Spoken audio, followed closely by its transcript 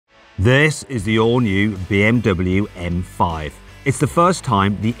This is the all-new BMW M5. It's the first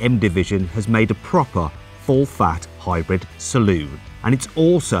time the M division has made a proper, full-fat hybrid saloon. And it's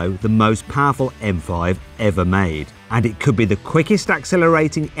also the most powerful M5 ever made. And it could be the quickest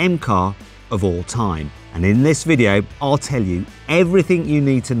accelerating M car of all time. And in this video, I'll tell you everything you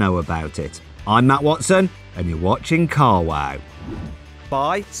need to know about it. I'm Matt Watson, and you're watching Car Wow.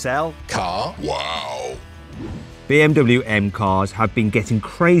 Buy, sell, Car Wow. BMW M cars have been getting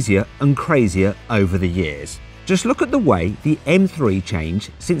crazier and crazier over the years. Just look at the way the M3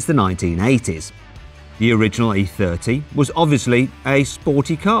 changed since the 1980s. The original E30 was obviously a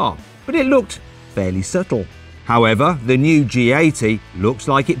sporty car, but it looked fairly subtle. However, the new G80 looks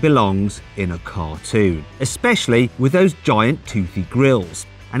like it belongs in a cartoon, especially with those giant toothy grills.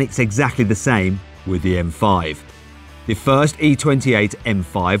 And it's exactly the same with the M5. The first E28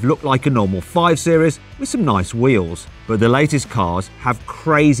 M5 looked like a normal 5 Series with some nice wheels, but the latest cars have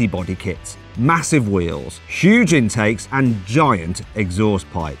crazy body kits, massive wheels, huge intakes and giant exhaust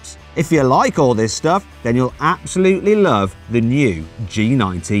pipes. If you like all this stuff, then you'll absolutely love the new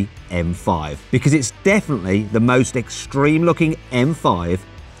G90 M5 because it's definitely the most extreme looking M5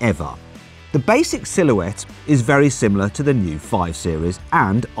 ever. The basic silhouette is very similar to the new 5 Series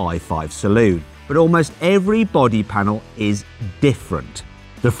and i5 Saloon, but almost every body panel is different.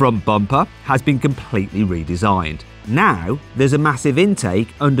 The front bumper has been completely redesigned. Now there's a massive intake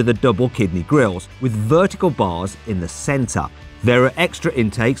under the double kidney grills with vertical bars in the centre. There are extra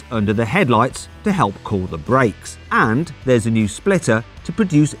intakes under the headlights to help cool the brakes, and there's a new splitter to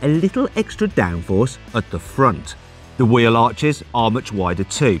produce a little extra downforce at the front. The wheel arches are much wider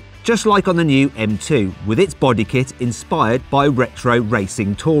too, just like on the new M2 with its body kit inspired by retro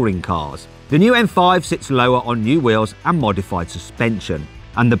racing touring cars. The new M5 sits lower on new wheels and modified suspension,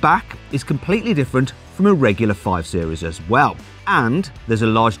 and the back is completely different from a regular 5 Series as well. And there's a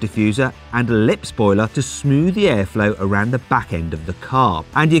large diffuser and a lip spoiler to smooth the airflow around the back end of the car.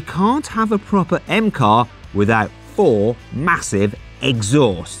 And you can't have a proper M car without 4 massive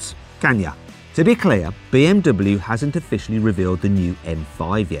exhausts, can ya? To be clear, BMW hasn't officially revealed the new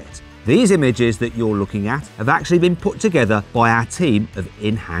M5 yet. These images that you're looking at have actually been put together by our team of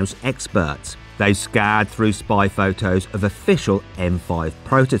in-house experts. They've scoured through spy photos of official M5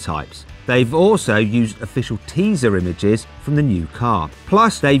 prototypes. They've also used official teaser images from the new car.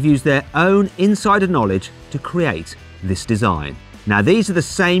 Plus, they've used their own insider knowledge to create this design. Now, these are the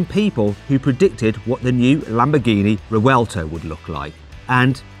same people who predicted what the new Lamborghini Revuelto would look like.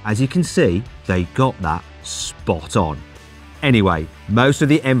 And as you can see, they got that spot on. Anyway, most of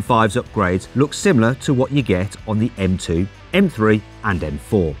the M5's upgrades look similar to what you get on the M2, M3 and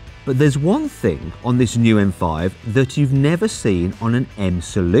M4. But there's one thing on this new M5 that you've never seen on an M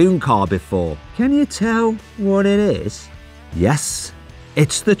saloon car before. Can you tell what it is? Yes,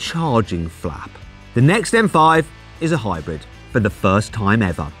 it's the charging flap. The next M5 is a hybrid for the first time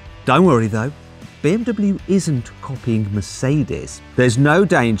ever. Don't worry though, BMW isn't copying Mercedes. There's no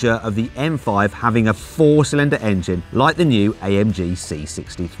danger of the M5 having a 4-cylinder engine like the new AMG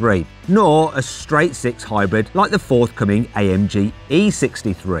C63, nor a straight 6 hybrid like the forthcoming AMG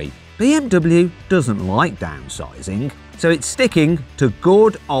E63. BMW doesn't like downsizing, so it's sticking to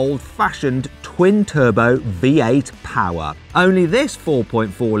good old-fashioned twin-turbo V8 power. Only this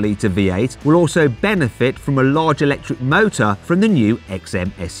 4.4-litre V8 will also benefit from a large electric motor from the new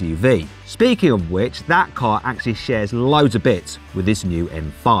XM SUV. Speaking of which, that car actually shares loads of bits with this new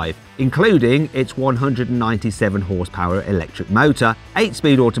M5, including its 197 horsepower electric motor,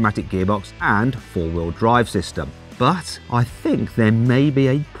 8-speed automatic gearbox and 4-wheel drive system. But I think there may be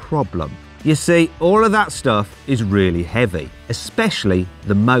a problem. You see, all of that stuff is really heavy, especially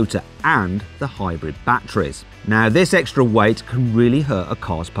the motor and the hybrid batteries. Now, this extra weight can really hurt a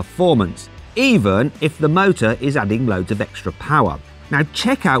car's performance, even if the motor is adding loads of extra power. Now,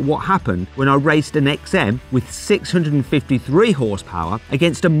 check out what happened when I raced an XM with 653 horsepower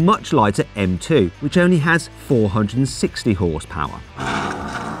against a much lighter M2, which only has 460 horsepower.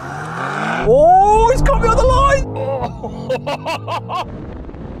 Oh, he's got me on the line!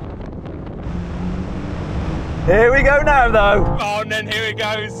 Here we go now, though. Oh, and then here it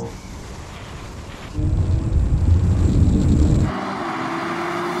goes.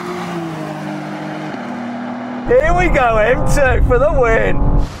 Here we go, M2 for the win.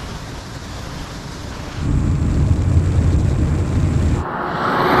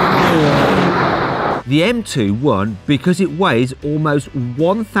 The M2 won because it weighs almost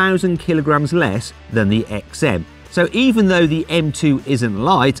 1,000 kilograms less than the XM, So even though the M2 isn't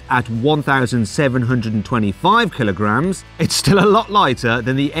light at 1,725 kilograms, it's still a lot lighter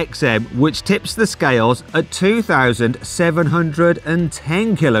than the XM, which tips the scales at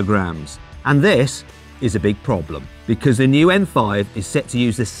 2,710 kilograms. And this is a big problem because the new M5 is set to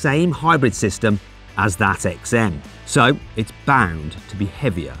use the same hybrid system as that XM. So it's bound to be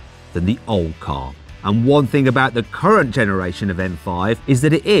heavier than the old car. And one thing about the current generation of M5 is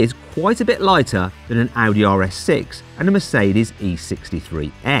that it is quite a bit lighter than an Audi RS6 and a Mercedes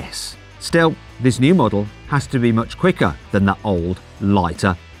E63S. Still, this new model has to be much quicker than the old,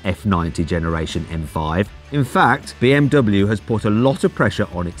 lighter F90 generation M5. In fact, BMW has put a lot of pressure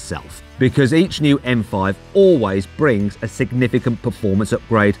on itself because each new M5 always brings a significant performance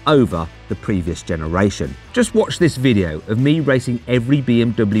upgrade over the previous generation. Just watch this video of me racing every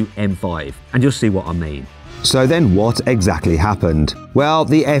BMW M5 and you'll see what I mean. So then what exactly happened? Well,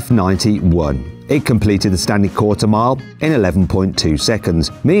 the F90 won. It completed the standing quarter mile in 11.2 seconds.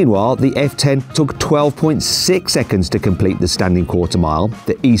 Meanwhile, the F10 took 12.6 seconds to complete the standing quarter mile.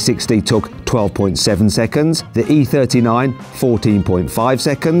 The E60 took 12.7 seconds. The E39, 14.5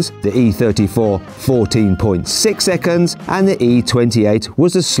 seconds. The E34, 14.6 seconds. And the E28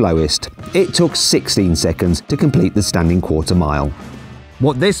 was the slowest. It took 16 seconds to complete the standing quarter mile.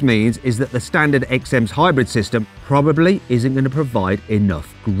 What this means is that the standard XM's hybrid system probably isn't going to provide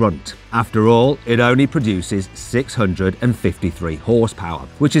enough grunt. After all, it only produces 653 horsepower,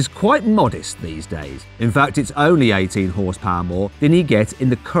 which is quite modest these days. In fact, it's only 18 horsepower more than you get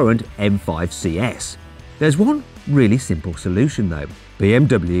in the current M5 CS. There's one really simple solution though.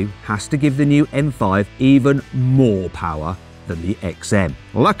 BMW has to give the new M5 even more power than the XM.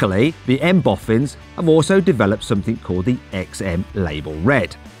 Luckily, the M boffins have also developed something called the XM Label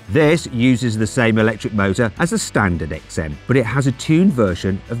Red. This uses the same electric motor as the standard XM, but it has a tuned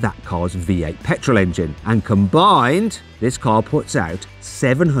version of that car's V8 petrol engine, and combined, this car puts out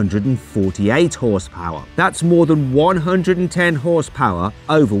 748 horsepower. That's more than 110 horsepower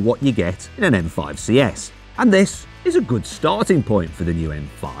over what you get in an M5 CS. And this is a good starting point for the new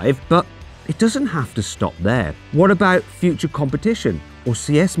M5, but it doesn't have to stop there. What about future competition or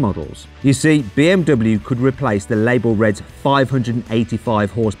CS models? You see, BMW could replace the Label Red's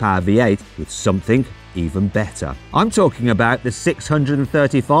 585 horsepower V8 with something even better. I'm talking about the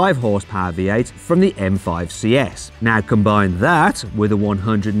 635 horsepower V8 from the M5 CS. Now combine that with a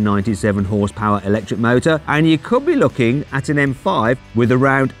 197 horsepower electric motor and you could be looking at an M5 with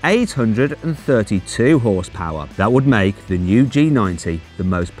around 832 horsepower. That would make the new G90 the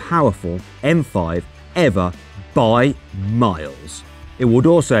most powerful M5 ever by miles. It would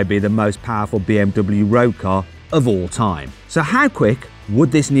also be the most powerful BMW road car of all time. So how quick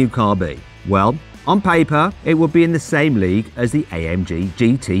would this new car be? Well, on paper, it would be in the same league as the AMG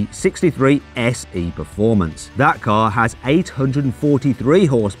GT 63 SE Performance. That car has 843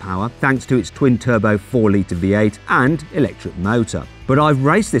 horsepower thanks to its twin-turbo 4-litre V8 and electric motor. But I've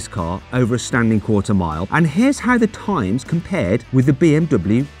raced this car over a standing quarter mile, and here's how the times compared with the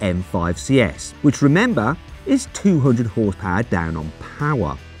BMW M5 CS, which remember is 200 horsepower down on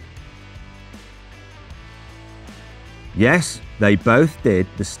power. Yes, they both did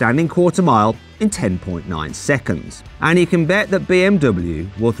the standing quarter mile in 10.9 seconds. And you can bet that BMW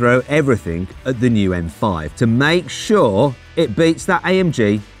will throw everything at the new M5 to make sure it beats that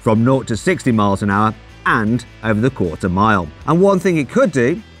AMG from 0 to 60 miles an hour and over the quarter mile. And one thing it could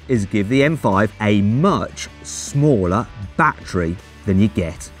do is give the M5 a much smaller battery than you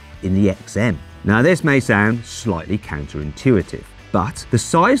get in the XM. Now this may sound slightly counterintuitive, but the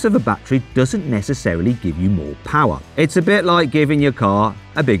size of a battery doesn't necessarily give you more power. It's a bit like giving your car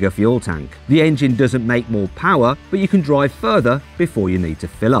a bigger fuel tank. The engine doesn't make more power, but you can drive further before you need to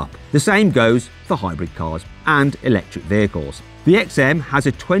fill up. The same goes for hybrid cars and electric vehicles. The XM has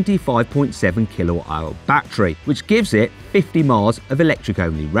a 25.7 kilowatt-hour battery, which gives it 50 miles of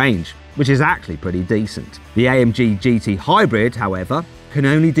electric-only range, which is actually pretty decent. The AMG GT Hybrid, however, can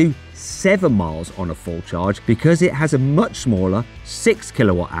only do 7 miles on a full charge because it has a much smaller 6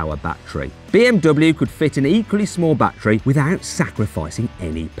 kilowatt-hour battery. BMW could fit an equally small battery without sacrificing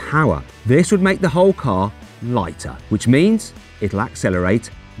any power. This would make the whole car lighter, which means it'll accelerate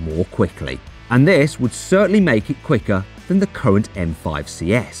more quickly. And this would certainly make it quicker than the current M5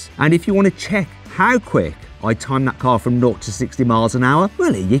 CS. And if you want to check how quick I time that car from 0 to 60 miles an hour,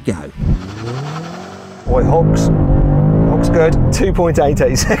 well, here you go. Boy, Hawks good,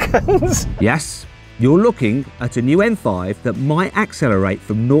 2.88 seconds. Yes, you're looking at a new M5 that might accelerate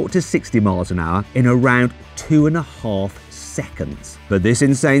from 0 to 60 miles an hour in around 2.5 seconds. But this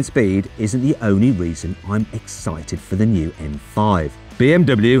insane speed isn't the only reason I'm excited for the new M5.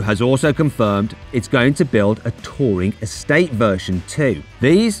 BMW has also confirmed it's going to build a touring estate version too.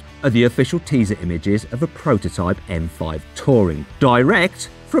 These are the official teaser images of a prototype M5 Touring,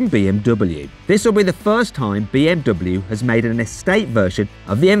 direct from BMW. This will be the first time BMW has made an estate version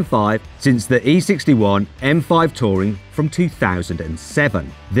of the M5 since the E61 M5 Touring from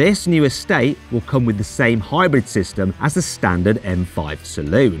 2007. This new estate will come with the same hybrid system as the standard M5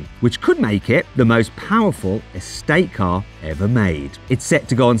 Saloon, which could make it the most powerful estate car ever made. It's set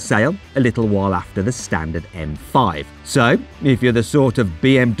to go on sale a little while after the standard M5. So, if you're the sort of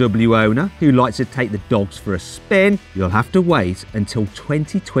BMW owner who likes to take the dogs for a spin, you'll have to wait until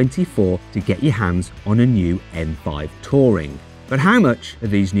 2024 to get your hands on a new M5 Touring. But how much are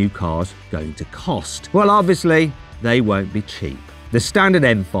these new cars going to cost? Well, obviously, they won't be cheap. The standard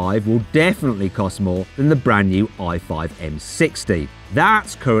M5 will definitely cost more than the brand new i5 M60.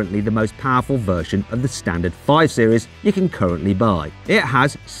 That's currently the most powerful version of the standard 5 Series you can currently buy. It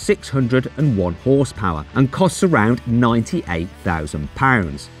has 601 horsepower and costs around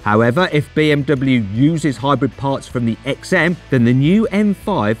 £98,000. However, if BMW uses hybrid parts from the XM, then the new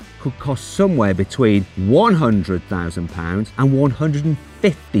M5 could cost somewhere between £100,000 and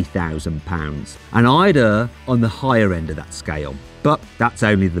 £150,000. And I'd err on the higher end of that scale. But that's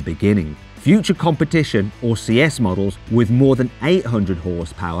only the beginning. Future competition or CS models with more than 800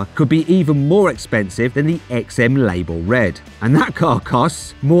 horsepower could be even more expensive than the XM Label Red, and that car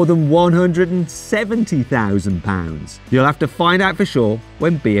costs more than £170,000. You'll have to find out for sure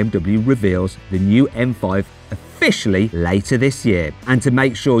when BMW reveals the new M5 officially later this year. And to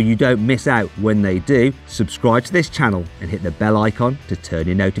make sure you don't miss out when they do, subscribe to this channel and hit the bell icon to turn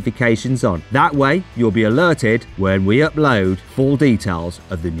your notifications on. That way you'll be alerted when we upload full details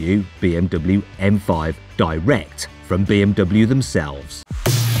of the new BMW M5 direct from BMW themselves.